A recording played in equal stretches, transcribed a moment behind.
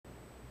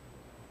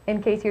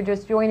In case you're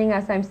just joining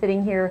us, I'm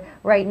sitting here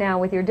right now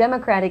with your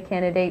Democratic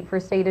candidate for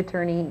State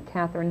Attorney,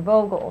 Catherine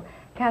Vogel.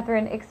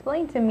 Catherine,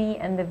 explain to me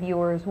and the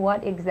viewers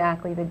what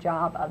exactly the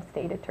job of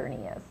State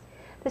Attorney is.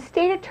 The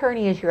State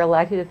Attorney is your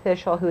elected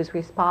official who is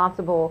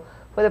responsible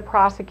for the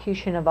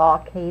prosecution of all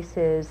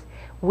cases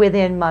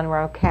within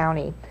Monroe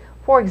County.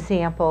 For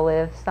example,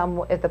 if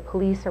the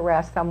police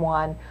arrest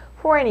someone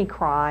for any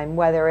crime,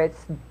 whether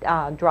it's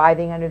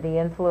driving under the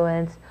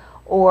influence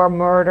or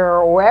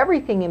murder or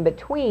everything in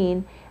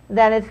between,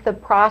 then it's the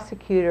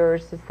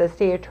prosecutor's, it's the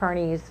state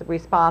attorney's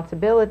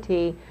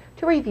responsibility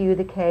to review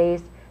the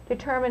case,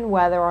 determine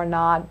whether or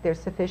not there's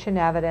sufficient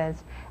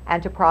evidence,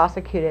 and to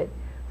prosecute it.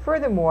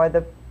 Furthermore,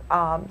 the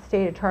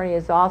state attorney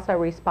is also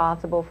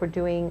responsible for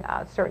doing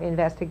certain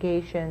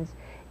investigations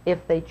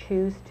if they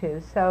choose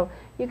to. So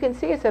you can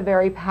see it's a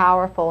very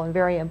powerful and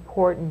very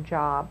important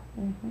job.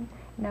 Mm-hmm.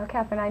 Now,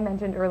 Catherine, I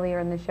mentioned earlier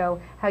in the show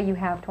how you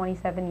have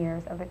 27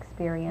 years of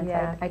experience.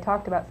 Yes. I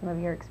talked about some of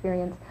your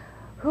experience.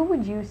 Who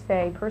would you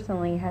say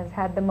personally has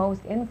had the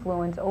most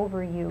influence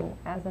over you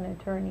as an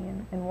attorney,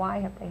 and why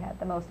have they had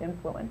the most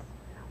influence?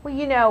 Well,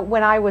 you know,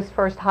 when I was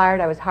first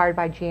hired, I was hired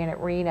by Janet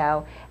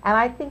Reno, and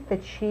I think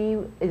that she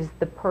is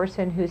the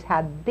person who's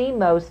had the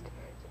most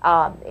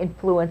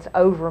influence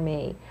over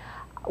me.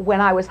 When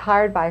I was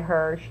hired by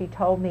her, she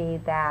told me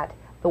that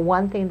the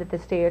one thing that the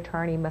state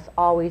attorney must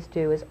always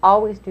do is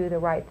always do the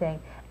right thing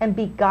and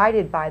be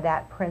guided by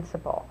that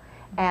principle.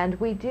 And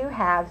we do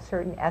have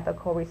certain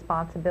ethical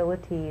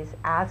responsibilities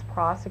as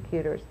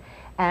prosecutors,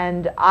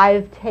 and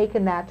I've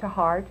taken that to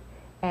heart,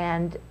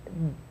 and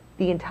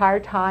the entire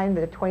time,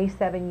 the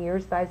 27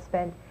 years that I've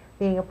spent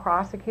being a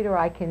prosecutor,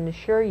 I can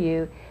assure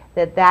you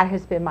that that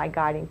has been my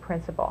guiding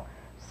principle.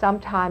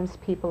 Sometimes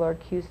people are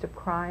accused of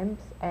crimes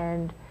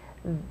and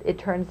it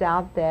turns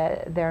out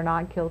that they're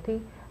not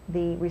guilty.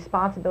 The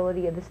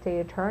responsibility of the state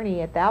attorney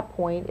at that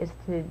point is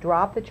to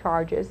drop the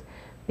charges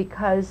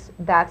because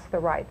that's the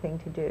right thing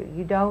to do.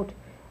 You don't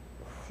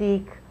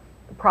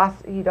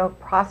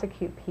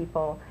prosecute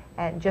people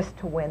and just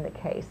to win the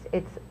case.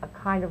 It's a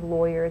kind of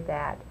lawyer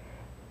that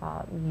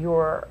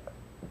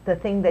the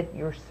thing that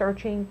you're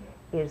searching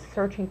is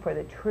searching for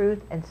the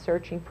truth and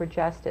searching for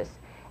justice.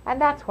 And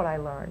that's what I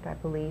learned, I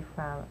believe,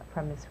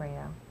 from Ms.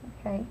 Reno.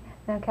 Okay.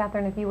 Now,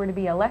 Catherine, if you were to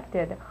be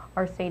elected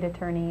our state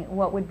attorney,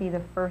 what would be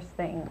the first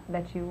thing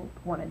that you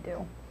want to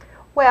do?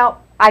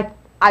 Well, when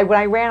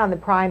I ran on the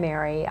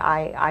primary,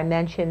 I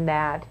mentioned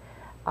that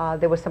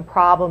there was some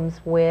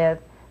problems with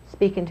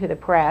speaking to the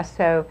press.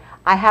 So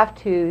I have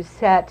to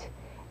set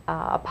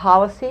a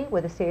policy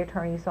with the state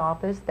attorney's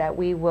office that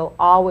we will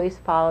always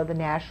follow the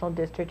National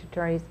District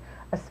Attorneys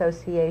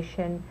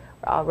Association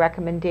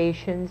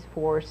recommendations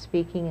for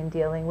speaking and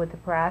dealing with the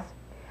press.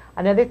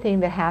 Another thing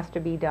that has to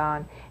be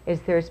done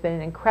is there's been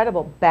an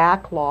incredible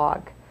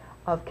backlog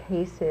of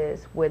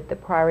cases with the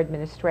prior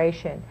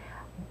administration.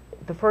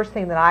 The first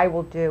thing that I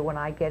will do when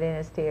I get in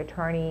as state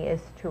attorney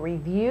is to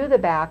review the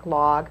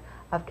backlog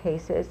of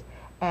cases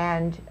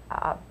and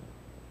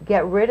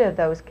get rid of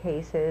those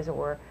cases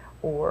or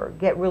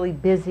get really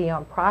busy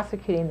on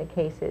prosecuting the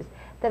cases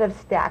that have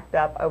stacked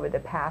up over the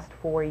past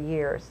 4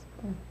 years.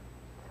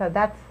 So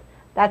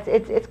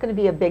it's going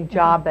to be a big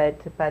job,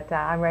 but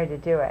I'm ready to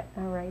do it.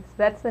 All right, so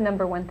that's the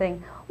number one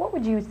thing. What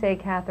would you say,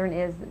 Catherine,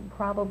 is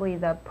probably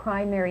the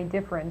primary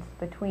difference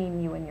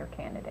between you and your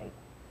candidate?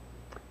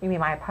 You mean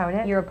my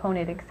opponent? Your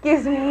opponent,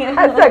 excuse me.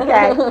 That's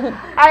okay.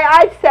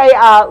 I'd say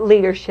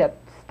leadership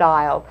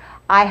style.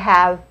 I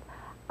have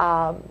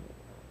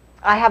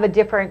a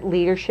different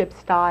leadership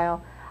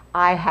style.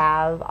 I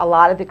have a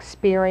lot of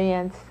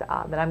experience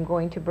that I'm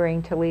going to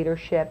bring to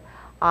leadership.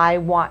 I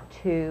want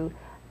to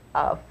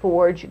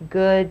forge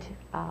good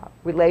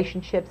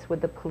relationships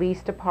with the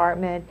police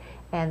department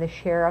and the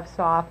sheriff's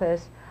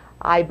office.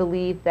 I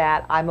believe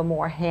that I'm a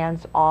more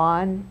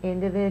hands-on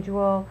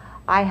individual.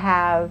 I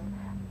have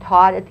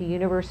taught at the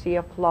University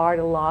of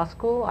Florida Law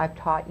School. I've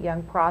taught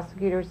young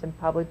prosecutors and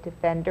public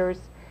defenders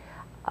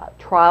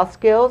trial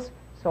skills,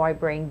 so I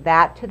bring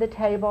that to the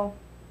table.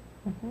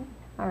 Mm-hmm.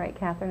 All right,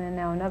 Catherine, and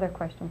now another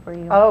question for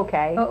you.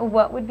 Okay.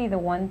 What would be the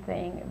one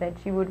thing that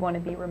you would want to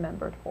be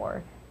remembered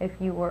for if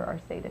you were our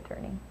state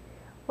attorney?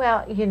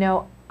 Well, you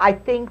know, I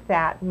think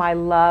that my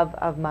love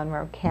of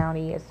Monroe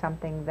County is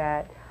something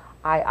that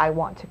I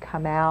want to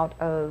come out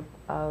of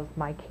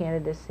my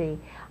candidacy.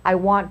 I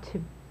want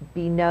to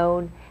be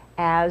known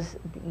as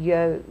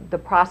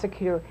the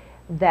prosecutor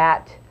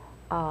that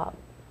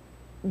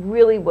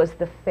really was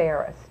the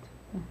fairest.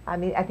 I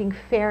mean, I think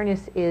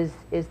fairness is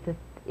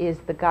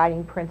the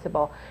guiding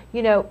principle.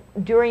 You know,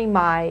 during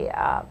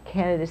my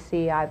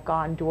candidacy, I've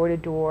gone door to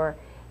door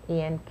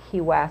in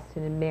Key West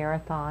and in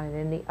Marathon and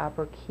in the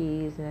Upper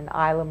Keys and in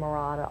Isla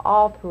Mirada,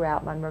 all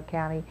throughout Monroe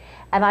County.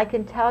 And I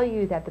can tell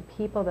you that the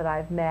people that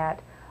I've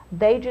met,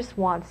 they just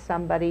want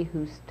somebody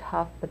who's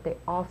tough, but they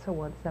also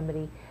want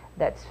somebody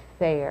that's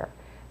fair.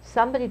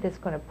 Somebody that's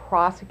going to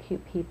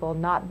prosecute people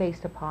not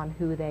based upon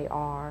who they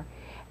are.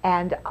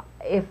 And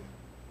if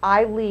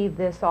I leave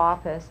this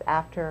office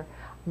after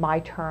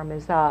my term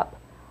is up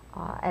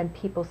and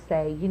people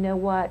say, you know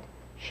what,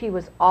 she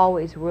was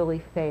always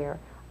really fair.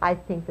 I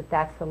think that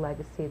that's the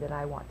legacy that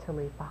I want to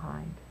leave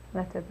behind.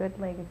 That's a good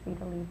legacy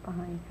to leave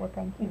behind. Well,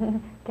 thank you.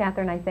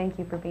 Catherine, I thank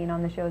you for being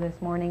on the show this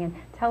morning, and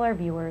tell our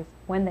viewers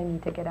when they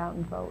need to get out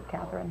and vote,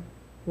 Catherine.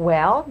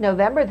 Well,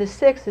 November the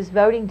 6th is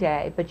voting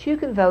day, but you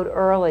can vote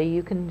early.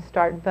 You can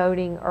start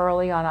voting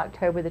early on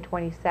October the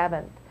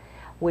 27th,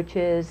 which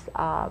is,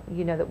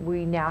 you know, that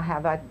we now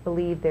have, I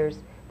believe there's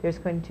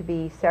going to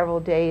be several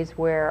days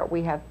where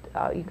we have,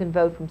 you can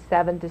vote from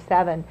 7 to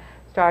 7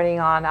 starting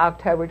on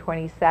October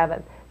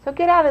 27th. So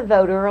get out and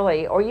vote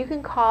early, or you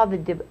can call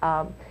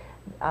the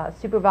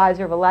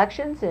Supervisor of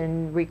Elections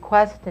and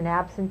request an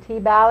absentee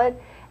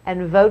ballot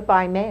and vote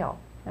by mail.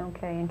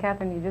 Okay, and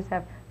Catherine, you just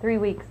have 3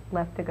 weeks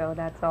left to go,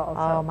 that's all.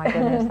 Oh my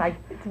goodness.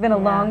 It's been a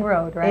long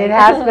road, right? It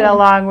has been a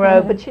long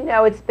road, but you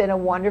know, it's been a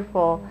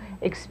wonderful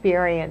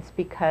experience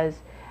because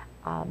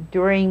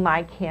during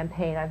my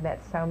campaign I've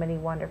met so many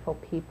wonderful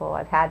people.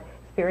 I've had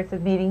experience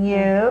of meeting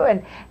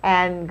you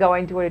and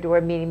going door to door,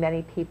 meeting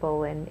many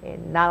people in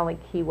not only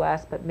Key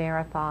West but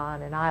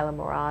Marathon and Isla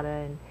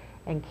Morada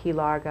and Key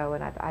Largo,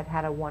 and I've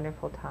had a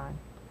wonderful time.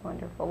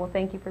 Wonderful. Well,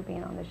 thank you for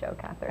being on the show,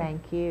 Catherine.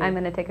 Thank you. I'm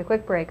going to take a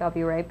quick break. I'll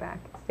be right back.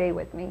 Stay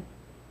with me.